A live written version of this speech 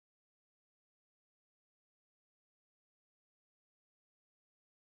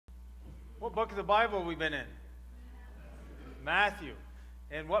What book of the Bible have we been in? Matthew.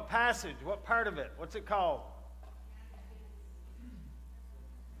 And what passage? What part of it? What's it called?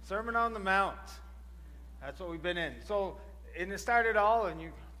 Sermon on the Mount. That's what we've been in. So, and it started all, and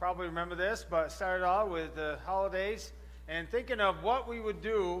you probably remember this, but it started all with the holidays and thinking of what we would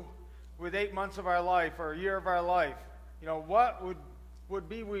do with 8 months of our life or a year of our life. You know, what would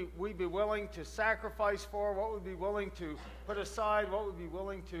be we be willing to sacrifice for? What would be willing to put aside? What would be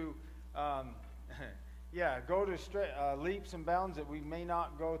willing to, go to leaps and bounds that we may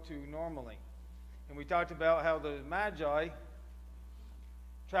not go to normally? And we talked about how the Magi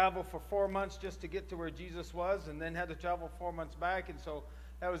traveled for 4 months just to get to where Jesus was, and then had to travel 4 months back, and so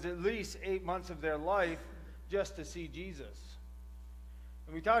that was at least 8 months of their life just to see Jesus.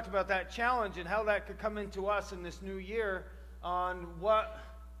 And we talked about that challenge and how that could come into us in this new year on what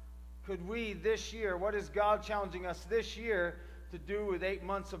could we this year, what is God challenging us this year to do with 8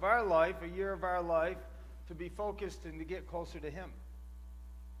 months of our life, a year of our life, to be focused and to get closer to Him.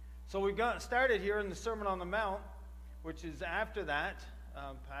 So we got started here in the Sermon on the Mount, which is after that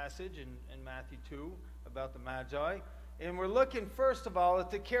passage in Matthew 2 about the Magi. And we're looking, first of all,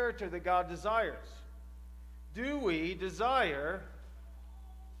 at the character that God desires. Do we desire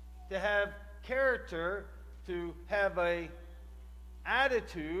to have character, to have a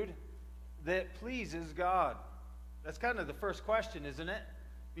attitude that pleases God? That's kind of the first question, isn't it?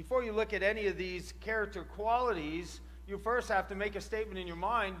 Before you look at any of these character qualities, you first have to make a statement in your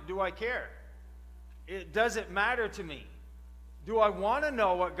mind, do I care? Does it matter to me? Do I want to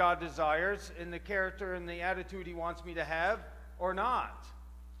know what God desires in the character and the attitude He wants me to have, or not?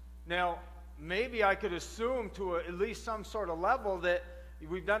 Now, maybe I could assume to at least some sort of level that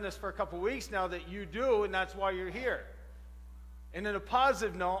we've done this for a couple weeks now that you do, and that's why you're here. And in a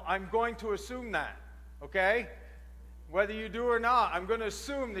positive note, I'm going to assume that, okay? Whether you do or not, I'm going to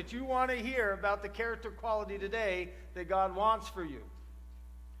assume that you want to hear about the character quality today that God wants for you.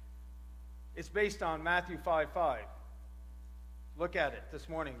 It's based on Matthew 5:5. Look at it this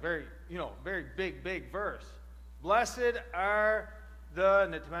morning. Very big verse. Blessed are the,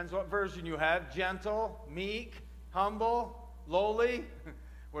 and it depends what version you have, gentle, meek, humble, lowly.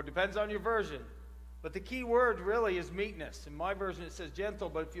 Well, it depends on your version. But the key word really is meekness. In my version it says gentle,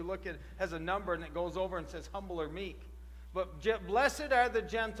 but if you look at it, has a number and it goes over and says humble or meek. But blessed are the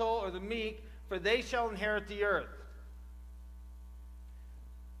gentle or the meek, for they shall inherit the earth.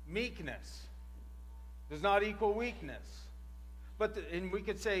 Meekness does not equal weakness. And we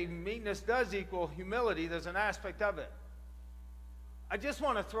could say meekness does equal humility. There's an aspect of it. I just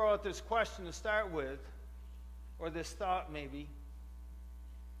want to throw out this question to start with, or this thought maybe.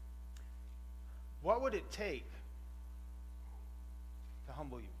 What would it take to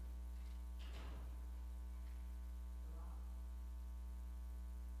humble you?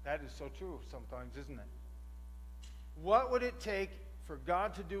 That is so true sometimes, isn't it? What would it take for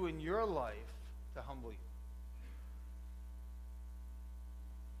God to do in your life to humble you?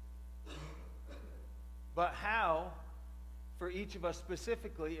 But how, for each of us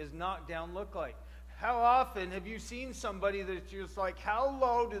specifically, is knocked down look like? How often have you seen somebody that's just like, how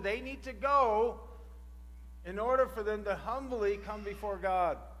low do they need to go in order for them to humbly come before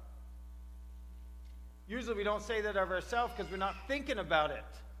God? Usually we don't say that of ourselves because we're not thinking about it.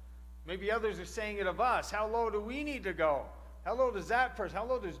 Maybe others are saying it of us. How low do we need to go? How low does that person, how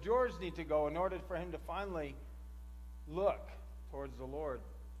low does George need to go in order for him to finally look towards the Lord?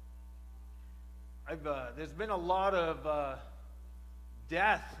 There's been a lot of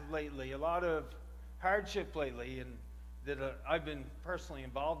death lately, a lot of hardship lately, and that I've been personally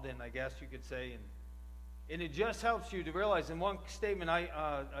involved in, I guess you could say. And it just helps you to realize, in one statement,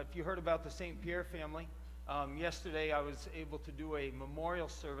 if you heard about the St. Pierre family, yesterday I was able to do a memorial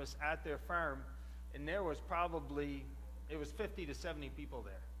service at their farm, and there was it was 50 to 70 people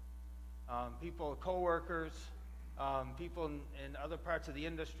there. People, co-workers, people in other parts of the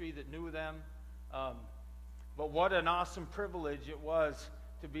industry that knew them. But what an awesome privilege it was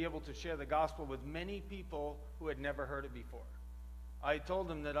to be able to share the gospel with many people who had never heard it before. I told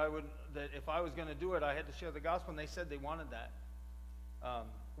them that if I was going to do it, I had to share the gospel, and they said they wanted that.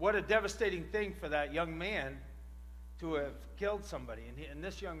 What a devastating thing for that young man to have killed somebody. And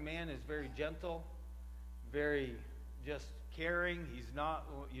this young man is very gentle, very just caring. He's not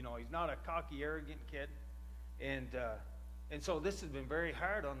a cocky, arrogant kid. And so this has been very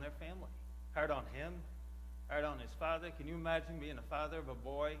hard on their family. Hard on him, hard on his father. Can you imagine being a father of a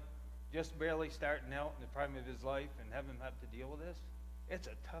boy just barely starting out in the prime of his life and having him have to deal with this? It's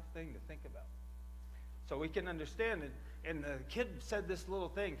a tough thing to think about. So we can understand it. And the kid said this little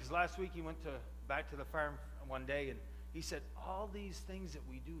thing, because last week he went back to the farm one day, and he said, all these things that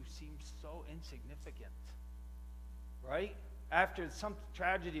we do seem so insignificant, right? After some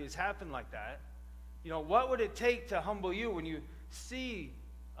tragedy has happened like that, what would it take to humble you when you see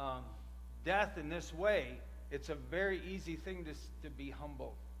death in this way? It's a very easy thing to be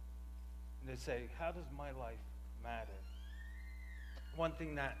humble and to say, how does my life matter? One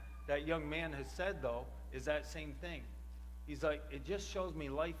thing that young man has said, though, is that same thing. He's like, it just shows me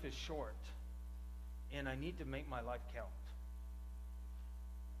life is short, and I need to make my life count.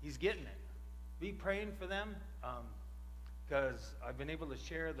 He's getting it. Be praying for them, because I've been able to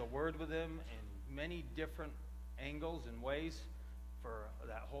share the word with them in many different angles and ways for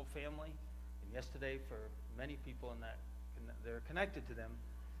that whole family, and yesterday for many people in that they're connected to them.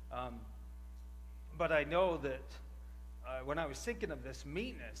 But I know that when I was thinking of this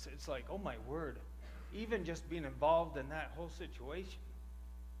meekness, it's like, oh my word, even just being involved in that whole situation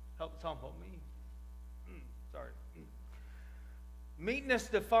helped humble me. Sorry. Meekness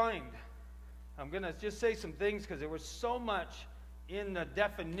defined. I'm going to just say some things because there was so much in the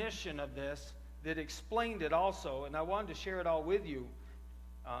definition of this that explained it also, and I wanted to share it all with you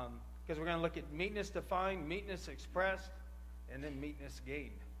because we're going to look at meekness defined, meekness expressed, and then meekness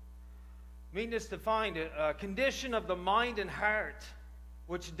gained. Meekness defined, a condition of the mind and heart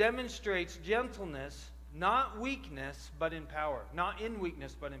which demonstrates gentleness, not weakness, but in power. Not in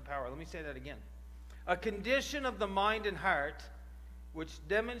weakness, but in power. Let me say that again. A condition of the mind and heart which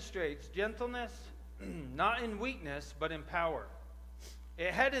demonstrates gentleness, not in weakness, but in power.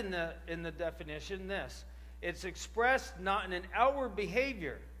 It had in the definition this. It's expressed not in an outward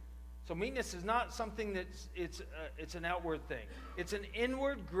behavior. So meekness is not something it's an outward thing. It's an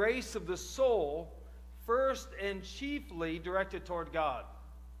inward grace of the soul, first and chiefly directed toward God.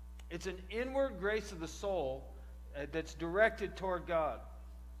 It's an inward grace of the soul that's directed toward God.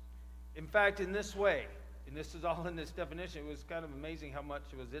 In fact, in this way, and this is all in this definition, it was kind of amazing how much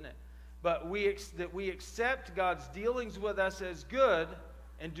was in it. But we accept God's dealings with us as good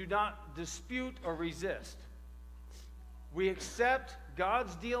and do not dispute or resist. We accept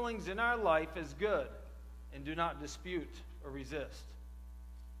God's dealings in our life as good and do not dispute or resist.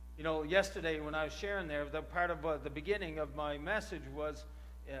 Yesterday when I was sharing there, the part of the beginning of my message was,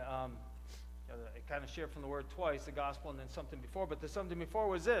 I kind of shared from the word twice, the gospel and then something before, but the something before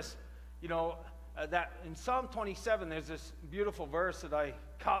was this, that in Psalm 27, there's this beautiful verse that I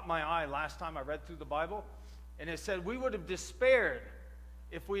caught my eye last time I read through the Bible, and it said, we would have despaired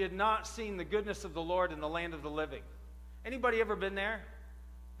if we had not seen the goodness of the Lord in the land of the living. Anybody ever been there?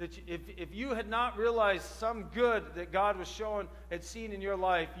 That if you had not realized some good that God was showing, had seen in your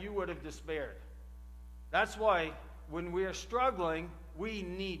life, you would have despaired. That's why when we are struggling, we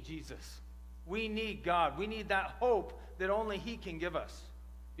need Jesus. We need God. We need that hope that only He can give us.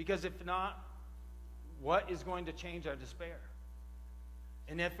 Because if not, what is going to change our despair?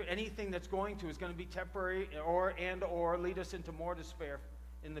 And if anything that's going to is going to be temporary or lead us into more despair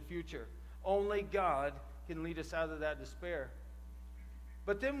in the future. Only God can lead us out of that despair.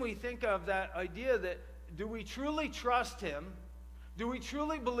 But then we think of that idea that, do we truly trust Him? Do we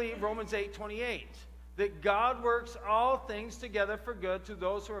truly believe Romans 8:28? That God works all things together for good to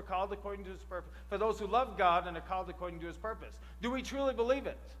those who are called according to His purpose, for those who love God and are called according to His purpose. Do we truly believe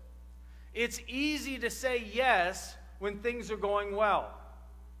it? It's easy to say yes when things are going well.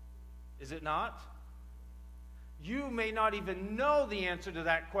 Is it not? You may not even know the answer to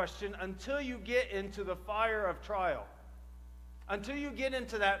that question until you get into the fire of trial. Until you get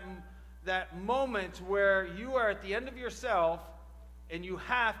into that moment where you are at the end of yourself and you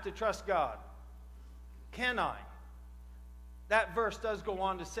have to trust God. Can I? That verse does go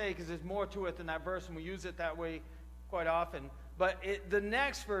on to say, because there's more to it than that verse, and we use it that way quite often. But the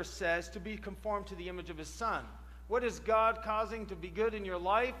next verse says, to be conformed to the image of His Son. What is God causing to be good in your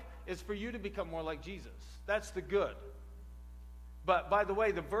life is for you to become more like Jesus. That's the good. But by the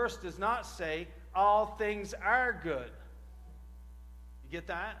way, the verse does not say all things are good. You get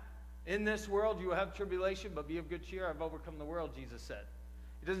that? In this world you will have tribulation, but be of good cheer. I've overcome the world, Jesus said.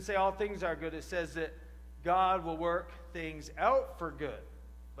 It doesn't say all things are good. It says that God will work things out for good,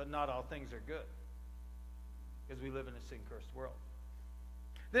 but not all things are good, because we live in a sin-cursed world.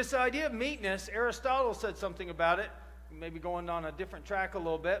 This idea of meekness, Aristotle said something about it, maybe going on a different track a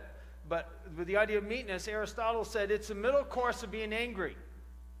little bit, but with the idea of meekness, Aristotle said it's the middle course of being angry.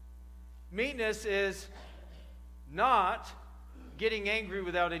 Meekness is not getting angry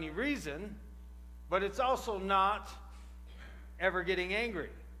without any reason, but it's also not ever getting angry,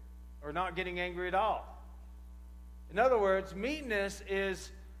 or not getting angry at all. In other words, meekness is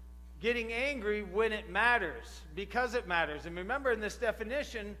getting angry when it matters, because it matters. And remember, in this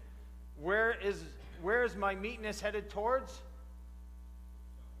definition, where where is my meekness headed towards?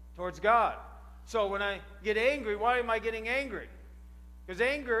 Towards God. So when I get angry, why am I getting angry? Because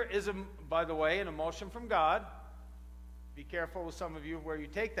anger is, by the way, an emotion from God. Be careful with some of you where you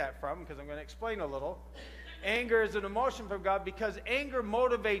take that from, because I'm going to explain a little. Anger is an emotion from God because anger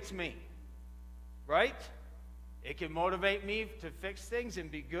motivates me. Right? It can motivate me to fix things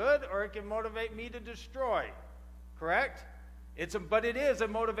and be good, or it can motivate me to destroy. Correct? But it is a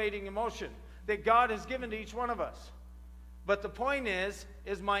motivating emotion that God has given to each one of us. But the point is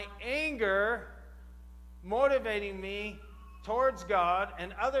my anger motivating me towards God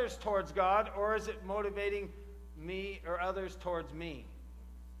and others towards God, or is it motivating me or others towards me?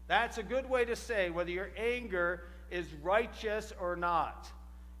 That's a good way to say whether your anger is righteous or not.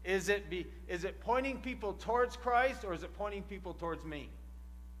 Is it pointing people towards Christ, or is it pointing people towards me?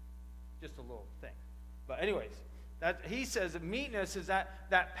 Just a little thing. But anyways, he says that meekness is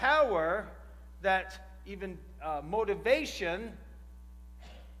that power, that even motivation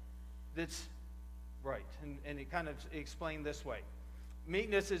that's right. And it kind of explained this way.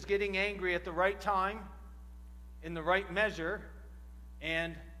 Meekness is getting angry at the right time, in the right measure,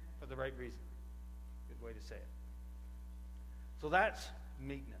 and for the right reason. Good way to say it. So that's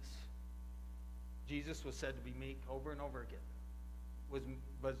meekness. Jesus was said to be meek over and over again.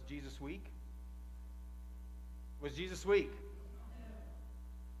 Was Jesus weak? Was Jesus weak?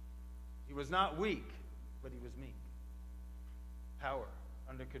 He was not weak, but he was meek. Power,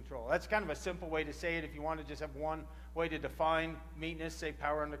 under control. That's kind of a simple way to say it. If you want to just have one way to define meekness, say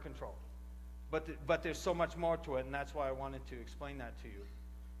power under control. But there's so much more to it, and that's why I wanted to explain that to you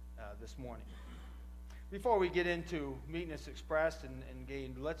this morning. Before we get into meekness expressed and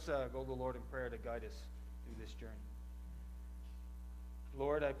gained, let's go to the Lord in prayer to guide us through this journey.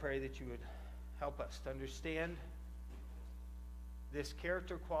 Lord, I pray that you would help us to understand this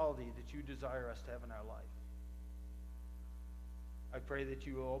character quality that you desire us to have in our life. I pray that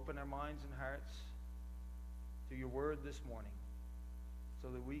you will open our minds and hearts to your word this morning so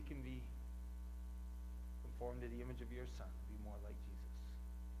that we can be conformed to the image of your Son, be more like Jesus.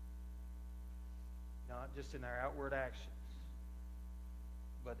 Not just in our outward actions,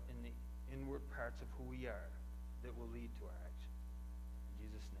 but in the inward parts of who we are that will lead to our action. In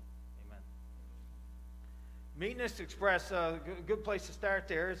Jesus' name, amen. Meekness expressed, a good place to start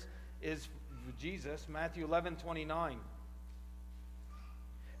there is Jesus, Matthew 11:29.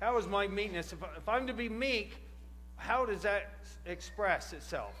 How is my meekness? If I'm to be meek, how does that express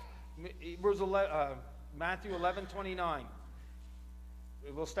itself? Matthew 11:29.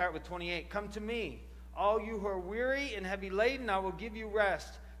 We'll start with 28. Come to me, all you who are weary and heavy laden, I will give you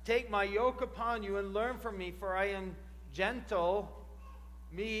rest. Take my yoke upon you and learn from me, for I am gentle,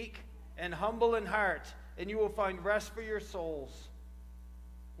 meek, and humble in heart, and you will find rest for your souls.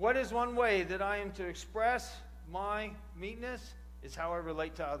 What is one way that I am to express my meekness? Is how I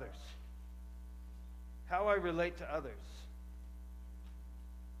relate to others. How I relate to others.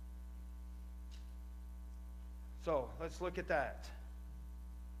 So, let's look at that.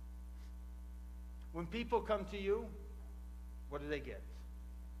 When people come to you, what do they get?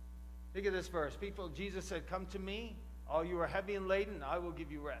 Look at this verse. Jesus said, come to me, all you are heavy and laden, I will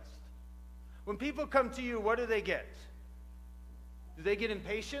give you rest. When people come to you, what do they get? Do they get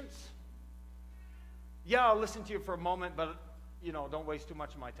impatience? Yeah, I'll listen to you for a moment, but don't waste too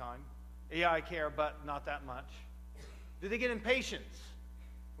much of my time. Yeah, I care, but not that much. Do they get impatience?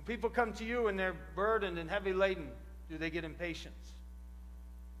 When people come to you and they're burdened and heavy laden, do they get impatience?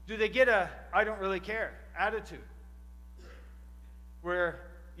 Do they get a I don't really care attitude where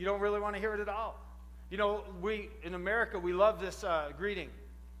you don't really want to hear it at all? We in America, we love this greeting.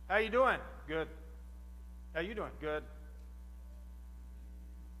 How you doing? Good. How you doing? Good.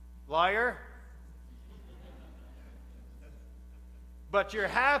 Liar. But you're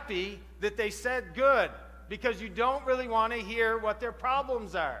happy that they said good because you don't really want to hear what their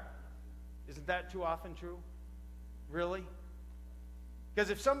problems are. Isn't that too often true? Really? Because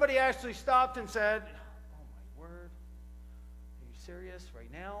if somebody actually stopped and said, oh my word, are you serious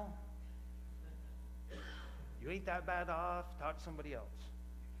right now? You ain't that bad off, talk to somebody else.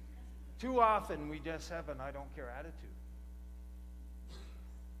 Too often we just have an I don't care attitude.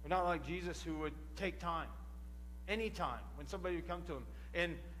 We're not like Jesus, who would take time. Anytime when somebody would come to him.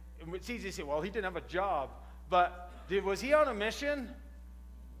 And it's easy to say, well, he didn't have a job. But was he on a mission?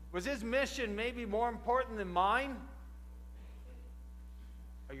 Was his mission maybe more important than mine?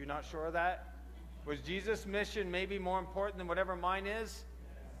 Are you not sure of that? Was Jesus' mission maybe more important than whatever mine is?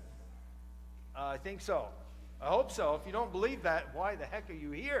 I think so. I hope so. If you don't believe that, why the heck are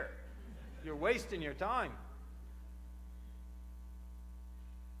you here? You're wasting your time.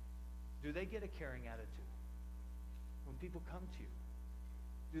 Do they get a caring attitude? When people come to you,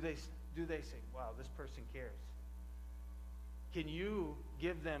 do they say, wow, this person cares? Can you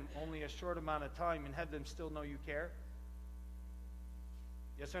give them only a short amount of time and have them still know you care?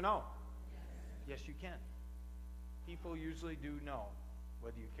 Yes or no? Yes, you can. People usually do know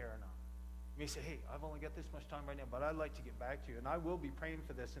whether you care or not. You may say, hey, I've only got this much time right now, but I'd like to get back to you, and I will be praying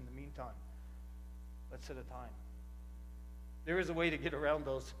for this in the meantime. Let's set a time. There is a way to get around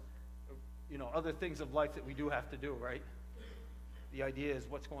those, other things of life that we do have to do, right? The idea is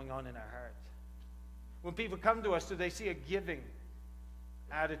what's going on in our hearts. When people come to us, do they see a giving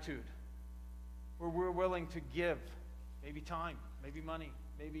attitude where we're willing to give, maybe time, maybe money,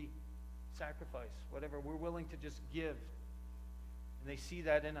 maybe sacrifice, whatever. We're willing to just give, and they see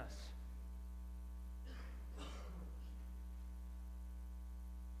that in us.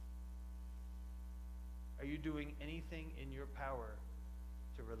 Are you doing anything in your power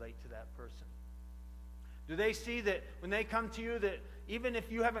to relate to that person? Do they see that when they come to you, that even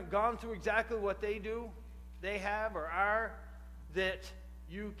if you haven't gone through exactly what they do, they have or are, that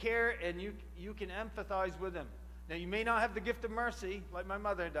you care and you can empathize with them? Now, you may not have the gift of mercy like my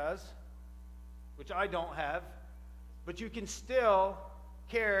mother does, which I don't have, but you can still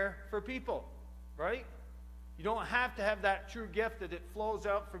care for people, right? You don't have to have that true gift that it flows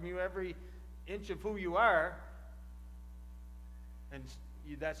out from you every inch of who you are, and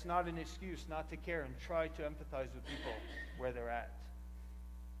that's not an excuse not to care and try to empathize with people where they're at.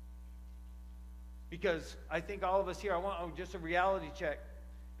 Because I think all of us here, I want just a reality check.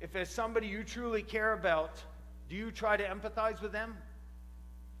 If there's somebody you truly care about, do you try to empathize with them?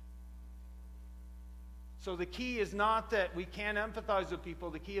 So the key is not that we can't empathize with people,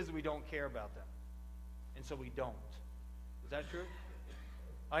 the key is that we don't care about them. And so we don't. Is that true?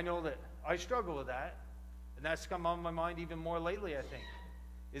 I know that I struggle with that, and that's come on my mind even more lately, I think.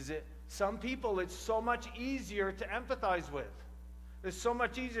 Is that some people it's so much easier to empathize with. It's so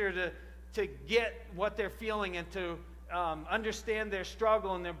much easier to get what they're feeling and to understand their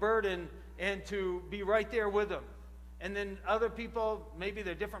struggle and their burden and to be right there with them. And then other people, maybe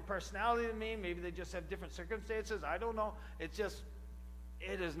they're different personality than me, maybe they just have different circumstances, I don't know. It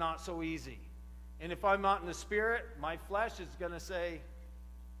is not so easy. And if I'm not in the Spirit, my flesh is going to say,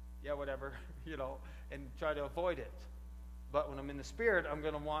 yeah, whatever, and try to avoid it. But when I'm in the Spirit, I'm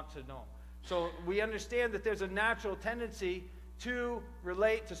going to want to know. So we understand that there's a natural tendency to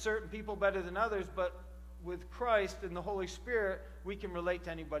relate to certain people better than others, but with Christ and the Holy Spirit, we can relate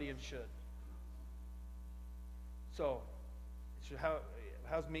to anybody and should. So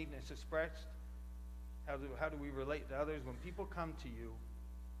how's meekness expressed? How do we relate to others? When people come to you,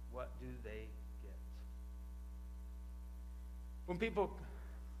 what do they get? When people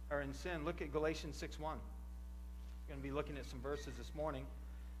are in sin, look at Galatians 6:1. We're going to be looking at some verses this morning.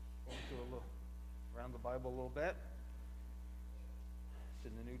 Going to around the Bible a little bit. It's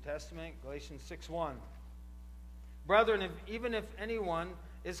in the New Testament, Galatians 6:1. Brethren, even if anyone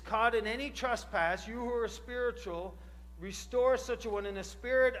is caught in any trespass, you who are spiritual, restore such a one in a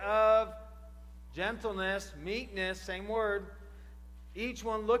spirit of gentleness, meekness, same word. Each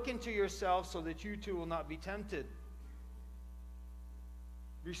one look into yourself so that you too will not be tempted.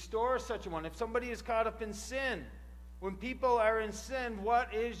 Restore such a one. If somebody is caught up in sin, when people are in sin,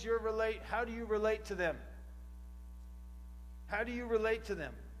 how do you relate to them? How do you relate to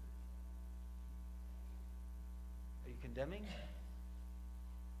them? Are you condemning?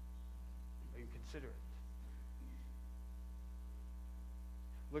 Are you considerate?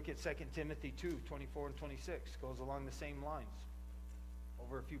 Look at 2 Timothy 2:24 and 26. Goes along the same lines.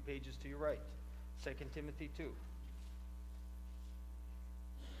 Over a few pages to your right. 2 Timothy 2.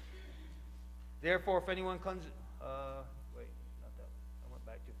 Therefore, if anyone comes... wait, not that. I went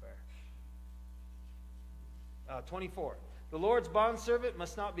back too far. 24. The Lord's bondservant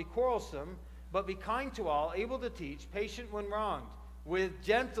must not be quarrelsome, but be kind to all, able to teach, patient when wronged, with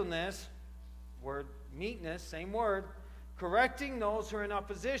gentleness, word meekness, same word, correcting those who are in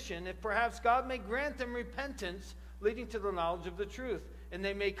opposition, if perhaps God may grant them repentance, leading to the knowledge of the truth. And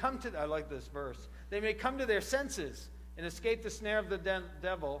they may come to, I like this verse, they may come to their senses and escape the snare of the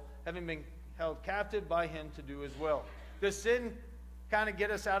devil, having been held captive by him to do his will. Does sin kind of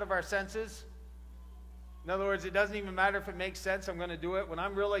get us out of our senses? In other words, it doesn't even matter if it makes sense, I'm going to do it. When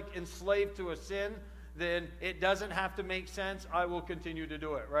I'm really enslaved to a sin, then it doesn't have to make sense, I will continue to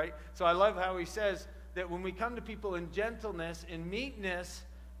do it, right? So I love how he says that when we come to people in gentleness, in meekness,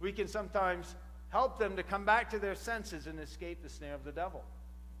 we can sometimes help them to come back to their senses and escape the snare of the devil.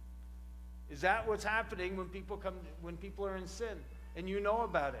 Is that what's happening when people are in sin and you know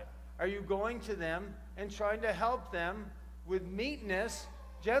about it? Are you going to them and trying to help them with meekness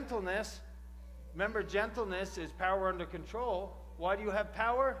Gentleness, remember, gentleness is power under control. Why do you have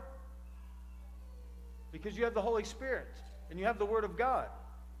power? Because you have the Holy Spirit and you have the Word of God.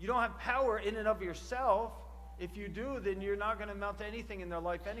 You don't have power in and of yourself. If you do, then you're not going to amount to anything in their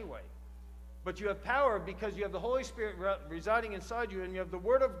life anyway. But you have power because you have the Holy Spirit residing inside you, and you have the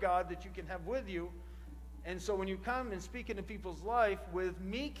Word of God that you can have with you. And so when you come and speak into people's life with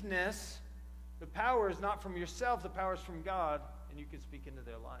meekness, the power is not from yourself, the power is from God, and you can speak into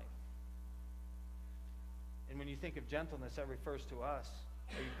their life. And when you think of gentleness, that refers to us.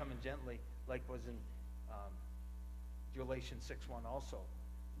 Are you coming gently, like was in Galatians 6:1 also?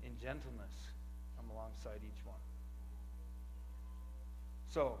 In gentleness, come alongside each one.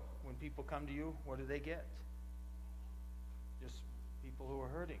 So, when people come to you, what do they get? Just people who are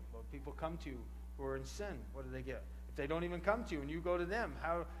hurting. Well, people come to you who are in sin, what do they get? If they don't even come to you and you go to them,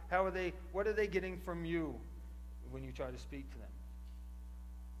 what are they getting from you when you try to speak to them?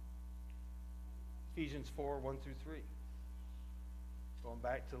 Ephesians 4:1-3. Going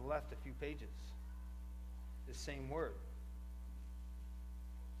back to the left a few pages. The same word.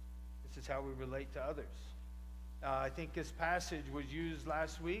 This is how we relate to others. I think this passage was used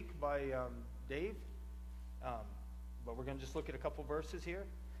last week by Dave. But we're going to just look at a couple verses here.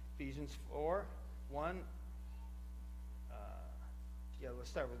 Ephesians 4:1. Let's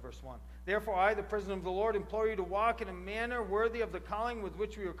start with verse 1. Therefore I, the prisoner of the Lord, implore you to walk in a manner worthy of the calling with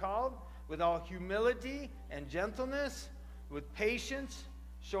which we were called, with all humility and gentleness, with patience,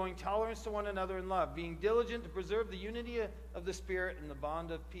 showing tolerance to one another in love, being diligent to preserve the unity of the Spirit in the bond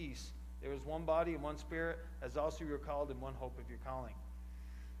of peace. There is one body and one Spirit, as also you are called in one hope of your calling.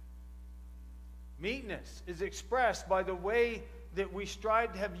 Meekness is expressed by the way that we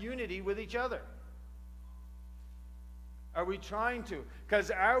strive to have unity with each other. Are we trying to?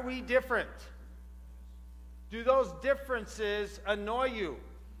 Because are we different? Do those differences annoy you?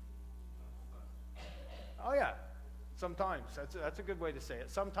 Oh yeah, sometimes. That's a good way to say it.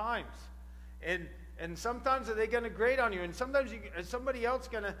 Sometimes. And sometimes are they going to grate on you? And sometimes is somebody else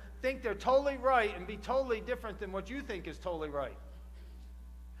going to think they're totally right and be totally different than what you think is totally right.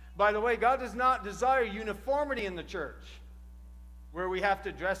 By the way, God does not desire uniformity in the church, where we have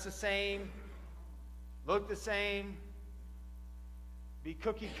to dress the same, look the same, be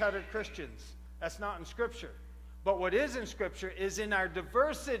cookie-cutter Christians. That's not in Scripture. But what is in Scripture is in our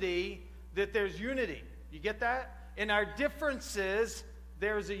diversity that there's unity. You get that? In our differences,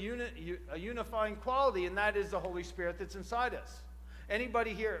 there's a unifying quality, and that is the Holy Spirit that's inside us.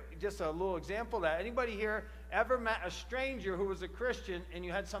 Anybody here, just a little example of that, anybody here ever met a stranger who was a Christian and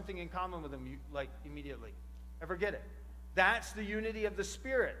you had something in common with them, like immediately? Ever get it? That's the unity of the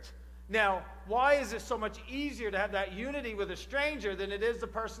Spirit. Now, why is it so much easier to have that unity with a stranger than it is the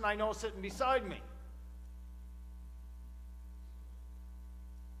person I know sitting beside me?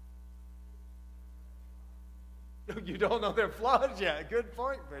 You don't know their flaws yet. Good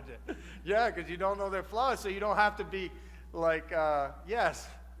point, Bridget. Yeah, because you don't know their flaws, so you don't have to be like, yes,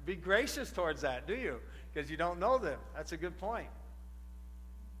 be gracious towards that, do you? Because you don't know them. That's a good point.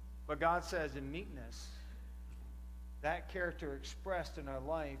 But God says in meekness, that character expressed in our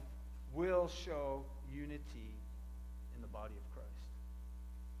life will show unity in the body of Christ.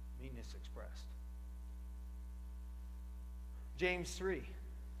 Meekness expressed. James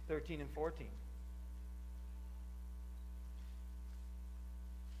 3:13-14.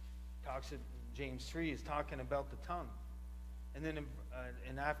 James 3 is talking about the tongue. And then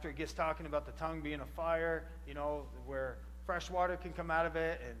and after it gets talking about the tongue being a fire, you know, where fresh water can come out of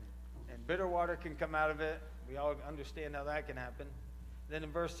it and bitter water can come out of it. We all understand how that can happen. Then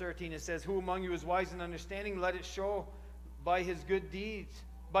in verse 13 it says, who among you is wise and understanding? Let it show by his good deeds,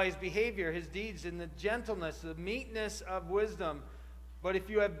 by his behavior, his deeds, in the gentleness, the meekness of wisdom. But if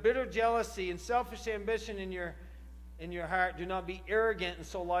you have bitter jealousy and selfish ambition in your heart, do not be arrogant and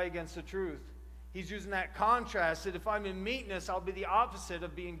so lie against the truth. He's using that contrast that if I'm in meekness, I'll be the opposite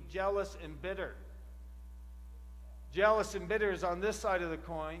of being jealous and bitter. Jealous and bitter is on this side of the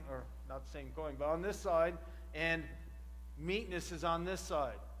coin, or not the same coin, but on this side, and meekness is on this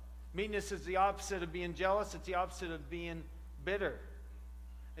side. Meekness is the opposite of being jealous. It's the opposite of being bitter.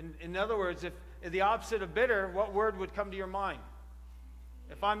 In other words, if the opposite of bitter, what word would come to your mind?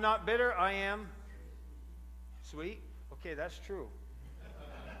 If I'm not bitter, I am sweet. Okay, that's true.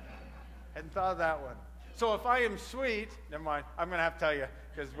 Hadn't thought of that one. So if I am sweet, never mind, I'm going to have to tell you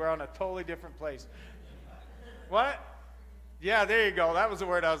because we're on a totally different place. What? Yeah, there you go. That was the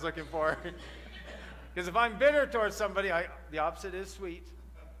word I was looking for. Because if I'm bitter towards somebody, the opposite is sweet.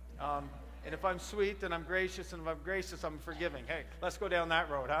 And if I'm sweet, then I'm gracious. And if I'm gracious, I'm forgiving. Hey, let's go down that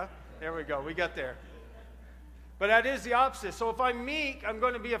road, huh? There we go. We got there. But that is the opposite. So if I'm meek, I'm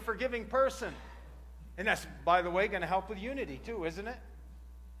going to be a forgiving person. And that's, by the way, going to help with unity too, isn't it?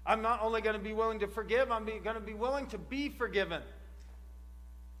 I'm not only going to be willing to forgive, I'm going to be willing to be forgiven.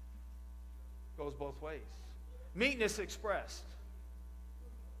 Goes both ways. Meekness expressed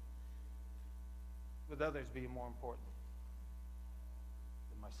with others being more important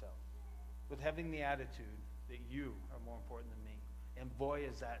than myself. With having the attitude that you are more important than me. And boy,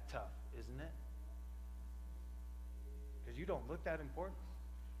 is that tough, isn't it? Because you don't look that important.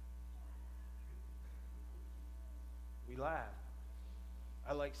 We laugh.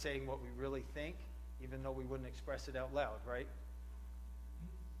 I like saying what we really think, even though we wouldn't express it out loud, right?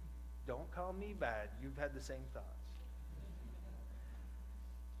 Don't call me bad. You've had the same thoughts.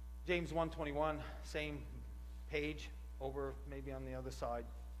 James 1:21, same page, over maybe on the other side.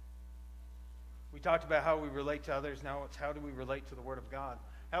 We talked about how we relate to others. Now it's how do we relate to the Word of God?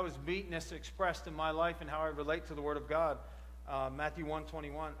 How is meekness expressed in my life and how I relate to the Word of God? James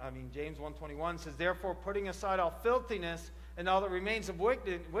 1:21 says, therefore, putting aside all filthiness and all that remains of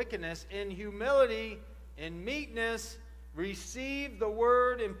wickedness, in humility, in meekness, receive the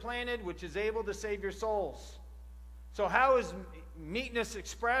word implanted, which is able to save your souls. So how is meekness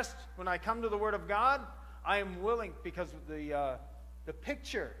expressed when I come to the Word of God? I am willing, because the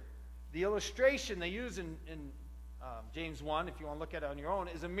picture, the illustration they use in James 1, if you want to look at it on your own,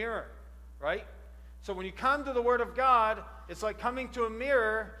 is a mirror, right? So when you come to the Word of God, it's like coming to a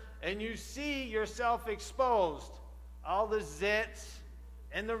mirror and you see yourself exposed. All the zits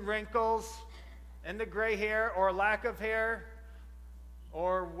and the wrinkles and the gray hair or lack of hair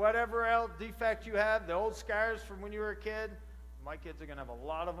or whatever else defect you have, the old scars from when you were a kid. My kids are going to have a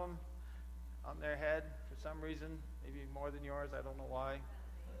lot of them on their head for some reason, maybe more than yours. I don't know why.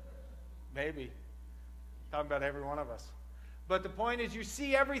 Maybe. Talking about every one of us. But the point is, you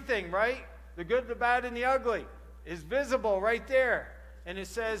see everything, right? The good, the bad, and the ugly is visible right there. And it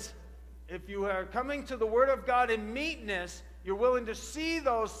says, if you are coming to the Word of God in meekness, you're willing to see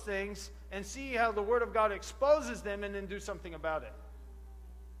those things and see how the Word of God exposes them and then do something about it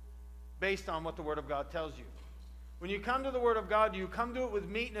based on what the Word of God tells you. When you come to the Word of God, you come to it with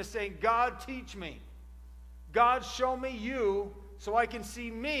meekness, saying, God, teach me. God, show me you so I can see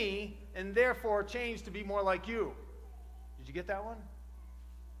me and therefore change to be more like you. Did you get that one?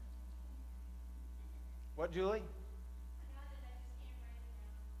 What, Julie?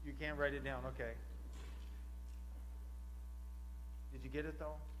 You can't write it down, okay. Did you get it,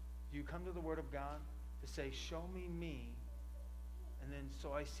 though? Do you come to the Word of God to say, show me me, and then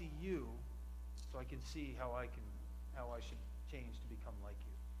so I see you, so I can see how I should change to become like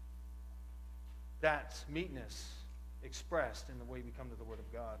you. That's meekness expressed in the way we come to the Word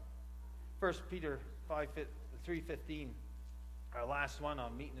of God. 1 Peter 3:15, our last one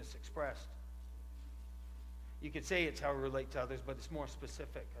on meekness expressed. You could say it's how we relate to others, but it's more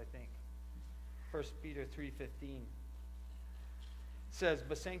specific, I think. 1 Peter 3:15 says,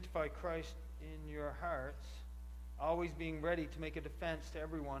 but sanctify Christ in your hearts, always being ready to make a defense to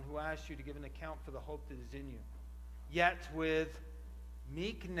everyone who asks you to give an account for the hope that is in you, yet with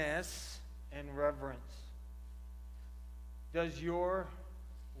meekness and reverence. Does your,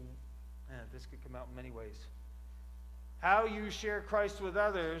 this could come out in many ways. How you share Christ with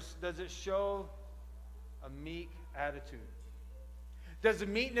others, does it show a meek attitude? Does the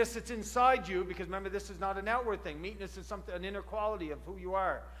meekness that's inside you, because remember, this is not an outward thing. Meekness is an inner quality of who you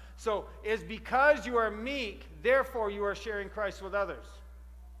are. So, is because you are meek, therefore you are sharing Christ with others.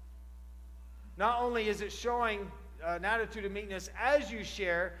 Not only is it showing an attitude of meekness as you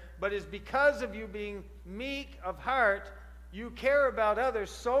share, but is because of you being meek of heart, you care about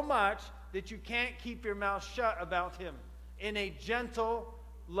others so much that you can't keep your mouth shut about him in a gentle,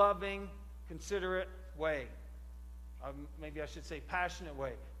 loving, considerate way. Maybe I should say passionate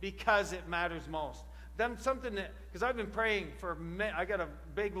way, because it matters most. Then something that, because I've been praying for, I got a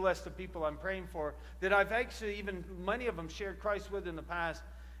big list of people I'm praying for that I've actually, even many of them shared Christ with in the past,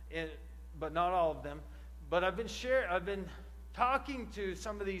 but not all of them. But I've been talking to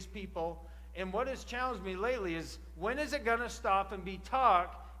some of these people, and what has challenged me lately is, when is it going to stop and be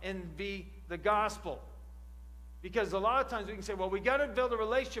talk and be the gospel? Because a lot of times we can say, well, we got to build a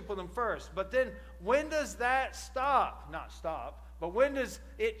relationship with them first. But then when does that stop? Not stop, but when does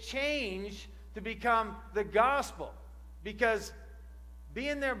it change to become the gospel? Because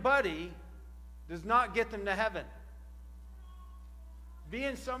being their buddy does not get them to heaven.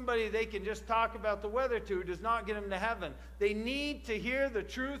 Being somebody they can just talk about the weather to does not get them to heaven. They need to hear the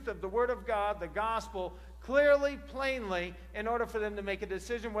truth of the Word of God, the gospel, clearly, plainly, in order for them to make a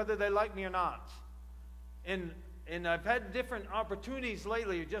decision whether they like me or not. And I've had different opportunities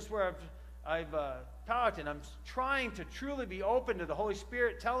lately, just where I've taught, and I'm trying to truly be open to the Holy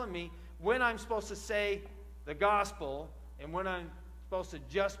Spirit telling me when I'm supposed to say the gospel and when I'm supposed to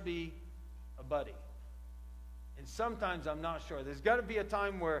just be a buddy. And sometimes I'm not sure. There's got to be a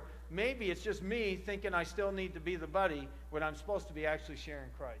time where maybe it's just me thinking I still need to be the buddy when I'm supposed to be actually sharing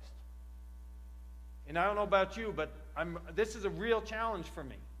Christ. And I don't know about you, but this is a real challenge for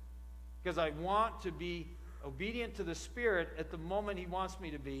me, because I want to be obedient to the Spirit at the moment He wants me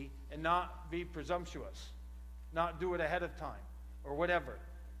to be, and not be presumptuous, not do it ahead of time or whatever.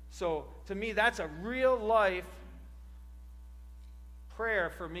 So to me, that's a real life prayer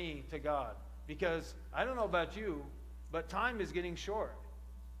for me to God, because I don't know about you, but time is getting short,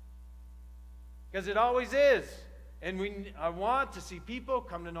 because it always is. And I want to see people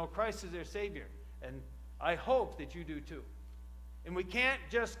come to know Christ as their Savior, and I hope that you do too. And we can't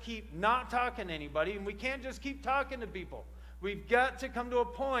just keep not talking to anybody, and we can't just keep talking to people. We've got to come to a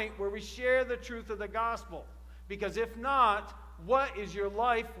point where we share the truth of the gospel. Because if not, what is your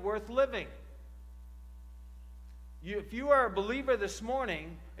life worth living? If you are a believer this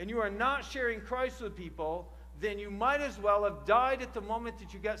morning and you are not sharing Christ with people, then you might as well have died at the moment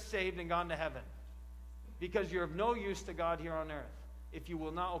that you got saved and gone to heaven. Because you're of no use to God here on earth if you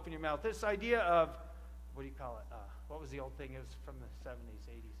will not open your mouth. This idea of, what do you call it? What was the old thing? It was from the 70s,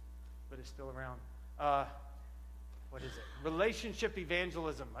 80s, but it's still around. What is it? Relationship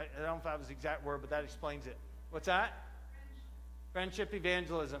evangelism. I don't know if that was the exact word, but that explains it. What's that? Friendship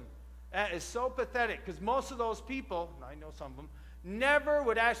evangelism. That is so pathetic, because most of those people, and I know some of them, never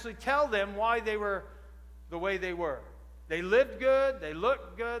would actually tell them why they were the way they were. They lived good, they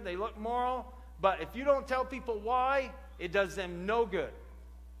looked moral, but if you don't tell people why, it does them no good.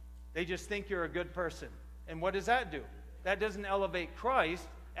 They just think you're a good person. And what does that do? That doesn't elevate Christ,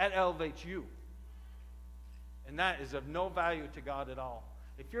 that elevates you. And that is of no value to God at all.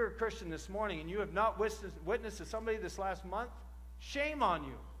 If you're a Christian this morning and you have not witnessed to somebody this last month, shame on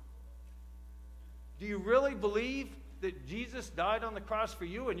you. Do you really believe that Jesus died on the cross for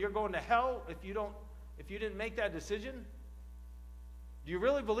you and you're going to hell if you didn't make that decision? Do you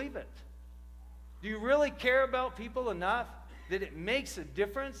really believe it? Do you really care about people enough that it makes a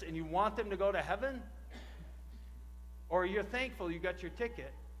difference and you want them to go to heaven? Or you're thankful you got your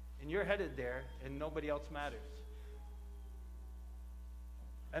ticket and you're headed there and nobody else matters?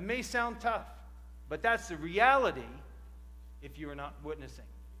 It may sound tough, but that's the reality if you are not witnessing.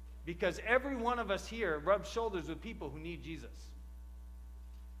 Because every one of us here rubs shoulders with people who need Jesus.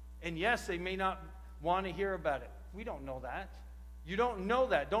 And yes, they may not want to hear about it. We don't know that. You don't know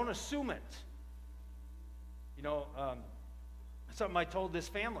that. Don't assume it. You know, something I told this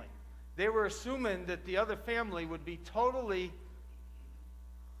family. They were assuming that the other family would be totally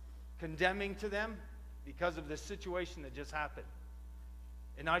condemning to them because of this situation that just happened.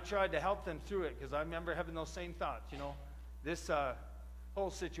 And I tried to help them through it, because I remember having those same thoughts. You know, this whole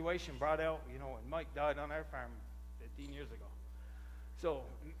situation brought out, you know, when Mike died on our farm 15 years ago. So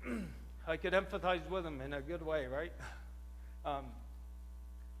I could empathize with him in a good way, right?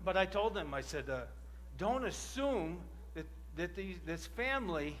 But I told them, I said, don't assume that this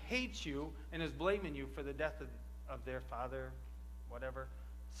family hates you and is blaming you for the death of their father, whatever,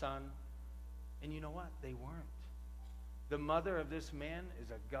 son. And you know what? They weren't. The mother of this man is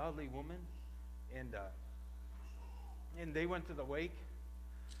a godly woman, and they went to the wake,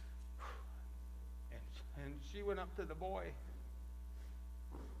 and she went up to the boy.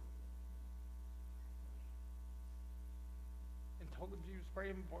 And told him she was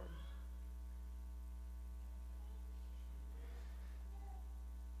praying for him.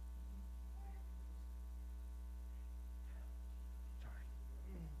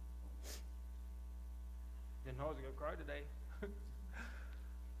 Didn't know I was going to cry today.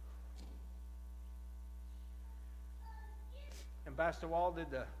 And Pastor Wall did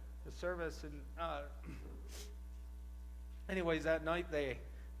the service, and anyways, that night they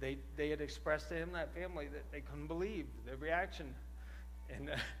had expressed to him, that family, that they couldn't believe the reaction. And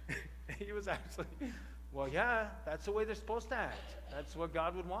he was actually, well, yeah, that's the way they're supposed to act. That's what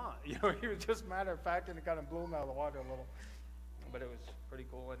God would want. You know, he was just matter of fact, and it kind of blew him out of the water a little. But it was pretty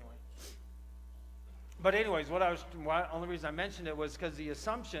cool anyway. But anyways, only reason I mentioned it was because the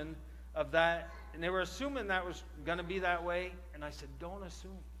assumption of that, and they were assuming that was going to be that way, and I said, don't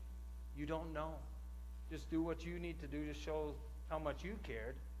assume. You don't know. Just do what you need to do to show how much you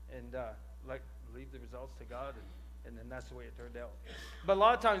cared, and leave the results to God, and then that's the way it turned out. But a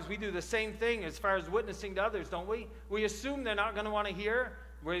lot of times we do the same thing as far as witnessing to others, don't we? We assume they're not going to want to hear.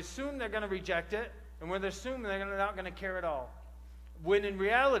 We assume they're going to reject it, and we assume they're not going to care at all. When in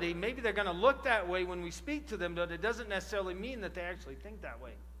reality, maybe they're going to look that way when we speak to them, but it doesn't necessarily mean that they actually think that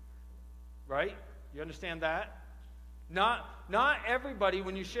way. Right? You understand that? Not everybody,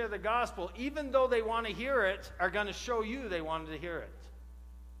 when you share the gospel, even though they want to hear it, are going to show you they wanted to hear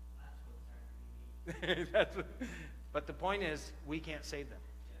it. But the point is, we can't save them.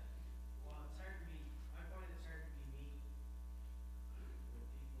 Well, it's hard to be, I find it's hard to be meek when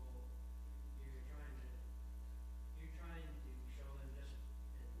people, you're trying to show them just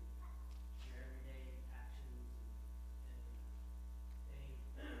in your everyday actions, and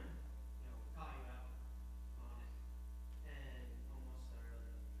they, call you out on it, and almost are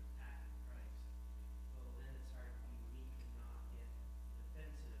attacking Christ. Well, then it's hard to be meek and not get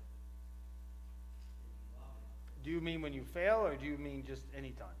defensive and be loving. Do you mean when you fail, or do you mean just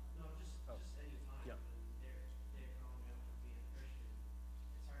any time? No, just any time. Yeah. When they're calling out for being a Christian,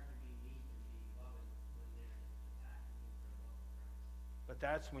 it's hard to be meek and be loving when they're attacking you for love of Christ. But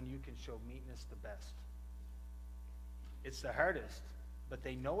that's when you can show meekness the best. It's the hardest, but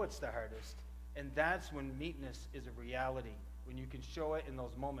they know it's the hardest. And that's when meekness is a reality, when you can show it in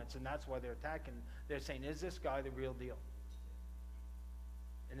those moments. And that's why they're attacking. They're saying, is this guy the real deal?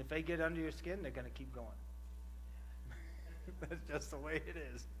 And if they get under your skin, they're going to keep going. That's just the way it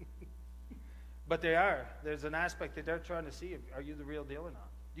is. But they are. There's an aspect that they're trying to see. Are you the real deal or not?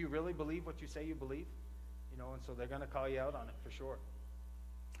 Do you really believe what you say you believe? And so they're going to call you out on it for sure.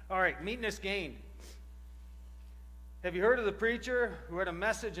 All right, meekness gained. Have you heard of the preacher who had a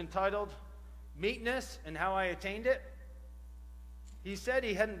message entitled Meekness and How I Attained It? He said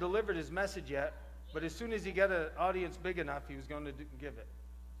he hadn't delivered his message yet, but as soon as he got an audience big enough, he was going to give it.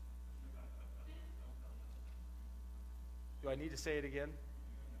 Do I need to say it again?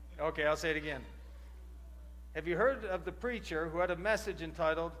 Okay, I'll say it again. Have you heard of the preacher who had a message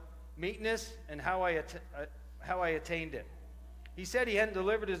entitled Meekness and How I Attained It? He said he hadn't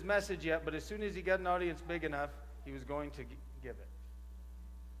delivered his message yet, but as soon as he got an audience big enough, he was going to give it.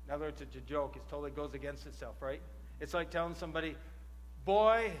 In other words, it's a joke. It totally goes against itself, right? It's like telling somebody,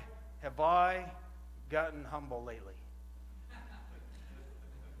 boy, have I gotten humble lately.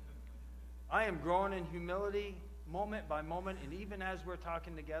 I am growing in humility moment by moment, and even as we're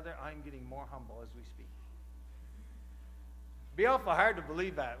talking together, I'm getting more humble as we speak. It'd be awful hard to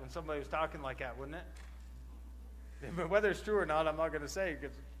believe that when somebody was talking like that, wouldn't it? But whether it's true or not, I'm not going to say,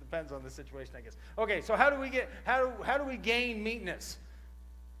 because it depends on the situation, I guess. Okay, so how do we gain meekness?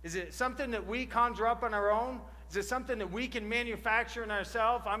 Is it something that we conjure up on our own? Is it something that we can manufacture in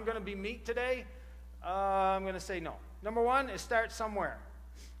ourselves? I'm going to be meek today? I'm going to say no. Number one is start somewhere.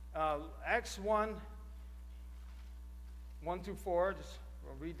 Acts 1, 1 through 4,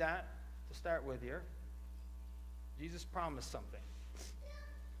 we'll read that to start with here. Jesus promised something.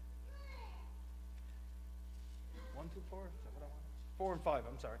 1 through 4? Is that what I want? 4 and 5,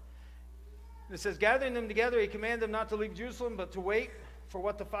 I'm sorry. It says, gathering them together, he commanded them not to leave Jerusalem, but to wait for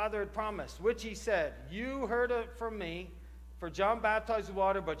what the Father had promised, which he said, you heard it from me, for John baptized with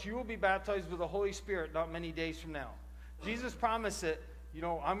water, but you will be baptized with the Holy Spirit not many days from now. Jesus promised it,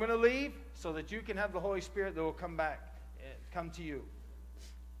 I'm going to leave so that you can have the Holy Spirit that will come to you.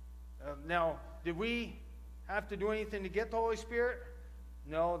 Now, did we have to do anything to get the Holy Spirit?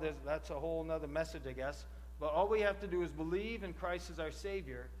 No, that's a whole other message, I guess. But all we have to do is believe in Christ as our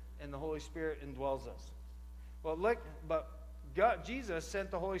Savior, and the Holy Spirit indwells us. Well, Jesus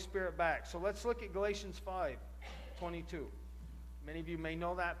sent the Holy Spirit back. So let's look at Galatians 5:22. Many of you may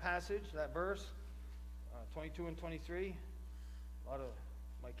know that passage, that verse, 22 and 23. A lot of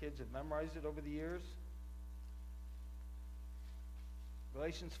my kids have memorized it over the years.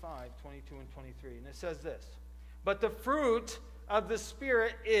 Galatians 5:22 and 23. And it says this, but the fruit of the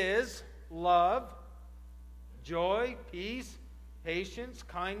Spirit is love, joy, peace, patience,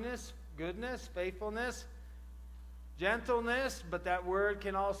 kindness, goodness, faithfulness, gentleness, but that word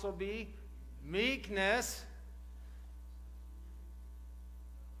can also be meekness,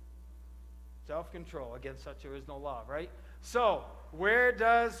 self-control. Against such there is no law, right? So, where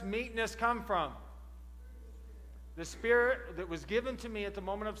does meekness come from? The Spirit that was given to me at the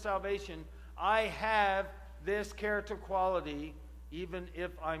moment of salvation. I have this character quality even if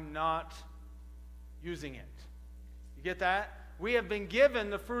I'm not using it. You get that? We have been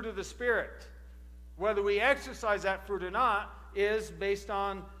given the fruit of the Spirit. Whether we exercise that fruit or not is based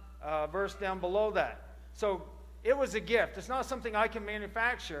on a verse down below that. So it was a gift. It's not something I can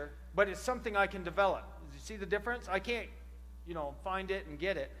manufacture, but it's something I can develop. You see the difference? I can't, find it and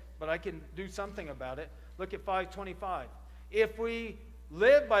get it, but I can do something about it. Look at 5:25. If we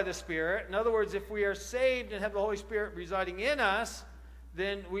live by the Spirit, in other words, if we are saved and have the Holy Spirit residing in us,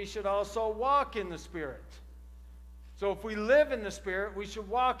 then we should also walk in the Spirit. So if we live in the Spirit, we should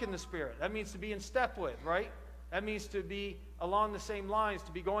walk in the Spirit. That means to be in step with, right? That means to be along the same lines,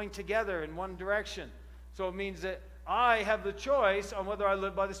 to be going together in one direction. So it means that I have the choice on whether I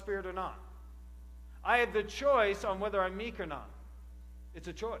live by the Spirit or not. I have the choice on whether I'm meek or not. It's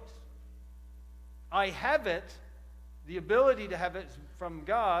a choice. I have it, the ability to have it from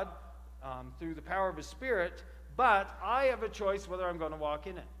God through the power of His Spirit, but I have a choice whether I'm going to walk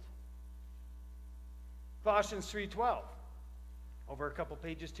in it. Colossians 3:12, over a couple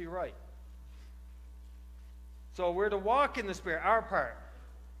pages to your right. So we're to walk in the Spirit, our part.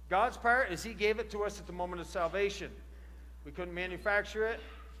 God's part is He gave it to us at the moment of salvation. We couldn't manufacture it.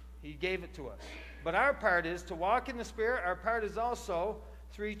 He gave it to us. But our part is to walk in the Spirit. Our part is also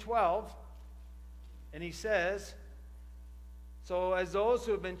 3:12. And he says, so as those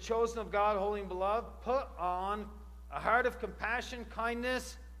who have been chosen of God, holy and beloved, put on a heart of compassion,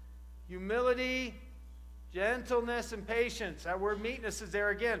 kindness, humility, gentleness, and patience. That word meekness is there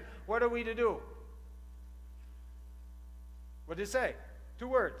again. What are we to do? What did it say? 2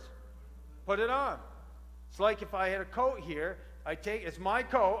 words. Put it on. It's like if I had a coat here, it's my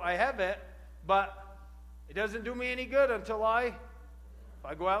coat, I have it, but it doesn't do me any good until if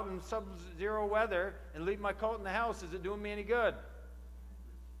I go out in sub-zero weather and leave my coat in the house, is it doing me any good?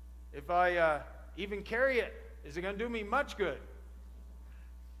 If I even carry it, is it going to do me much good?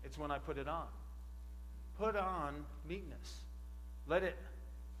 It's when I put it on. Put on meekness. Let it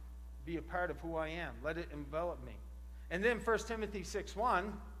be a part of who I am. Let it envelop me. And then 1 Timothy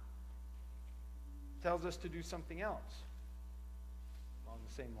 6:1 tells us to do something else along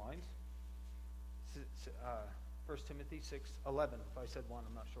the same lines. 1 Timothy 6:11. If I said 1,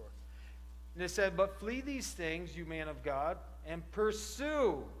 I'm not sure. And it said, but flee these things, you man of God, and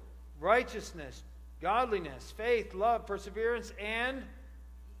pursue righteousness, godliness, faith, love, perseverance, and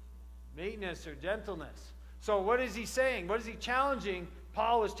meekness or gentleness. So what is he saying? What is he challenging?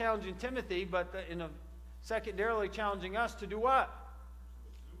 Paul is challenging Timothy, but secondarily challenging us to do what?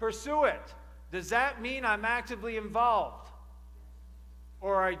 Pursue it. Does that mean I'm actively involved?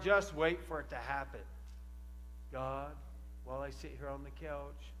 Or I just wait for it to happen? God, while I sit here on the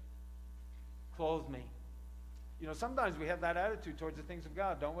couch, clothe me. You know, sometimes we have that attitude towards the things of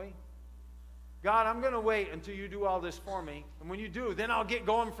God, don't we? God, I'm going to wait until you do all this for me. And when you do, then I'll get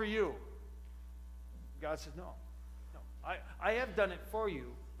going for you. God says, no. I have done it for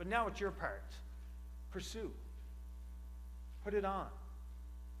you, but now it's your part. Pursue. Put it on.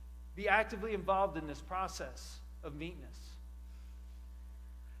 Be actively involved in this process of meekness.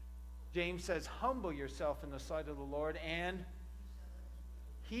 James says, humble yourself in the sight of the Lord, and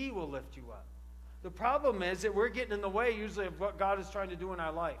He will lift you up. The problem is that we're getting in the way usually of what God is trying to do in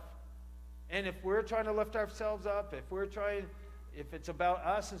our life. And if we're trying to lift ourselves up, if it's about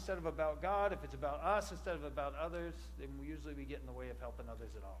us instead of about God, if it's about us instead of about others, then usually we get in the way of helping others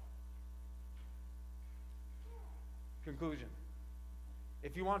at all. Conclusion.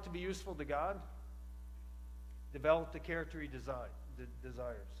 If you want to be useful to God, develop the character He desires.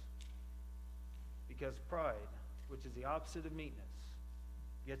 Because pride, which is the opposite of meekness,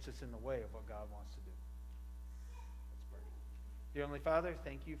 gets us in the way of what God wants to do. Let's pray. Dear Heavenly Father,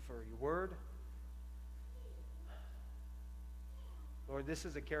 thank you for your word. Lord, this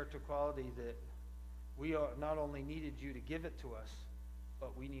is a character quality that we not only needed you to give it to us,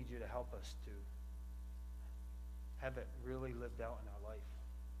 but we need you to help us to have it really lived out in our life.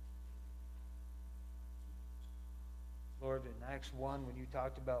 Lord, in Acts 1, when you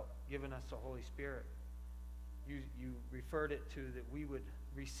talked about giving us the Holy Spirit, you referred it to that we would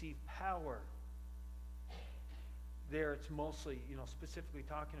receive power. There it's mostly, specifically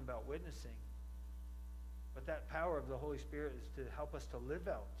talking about witnessing. But that power of the Holy Spirit is to help us to live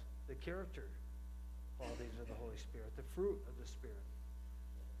out the character qualities of the Holy Spirit, the fruit of the Spirit.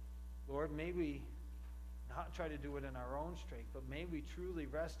 Lord, may we not try to do it in our own strength, but may we truly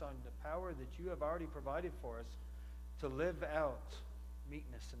rest on the power that you have already provided for us to live out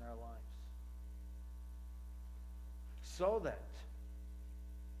meekness in our lives. So that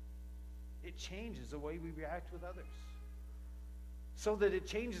it changes the way we react with others. So that it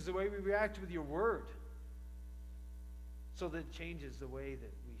changes the way we react with your word. So that it changes the way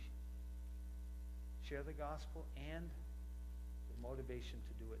that we share the gospel and the motivation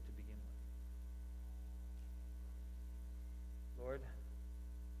to do it to begin with. Lord,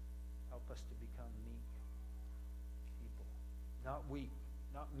 help us to become meek people. Not weak,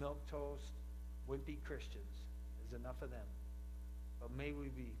 not milquetoast, wimpy Christians. There's enough of them. But may we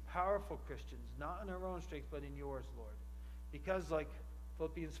be powerful Christians, not in our own strength, but in yours, Lord. Because like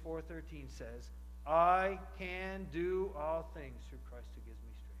Philippians 4:13 says, I can do all things through Christ who gives me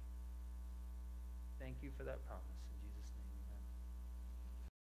strength. Thank you for that promise.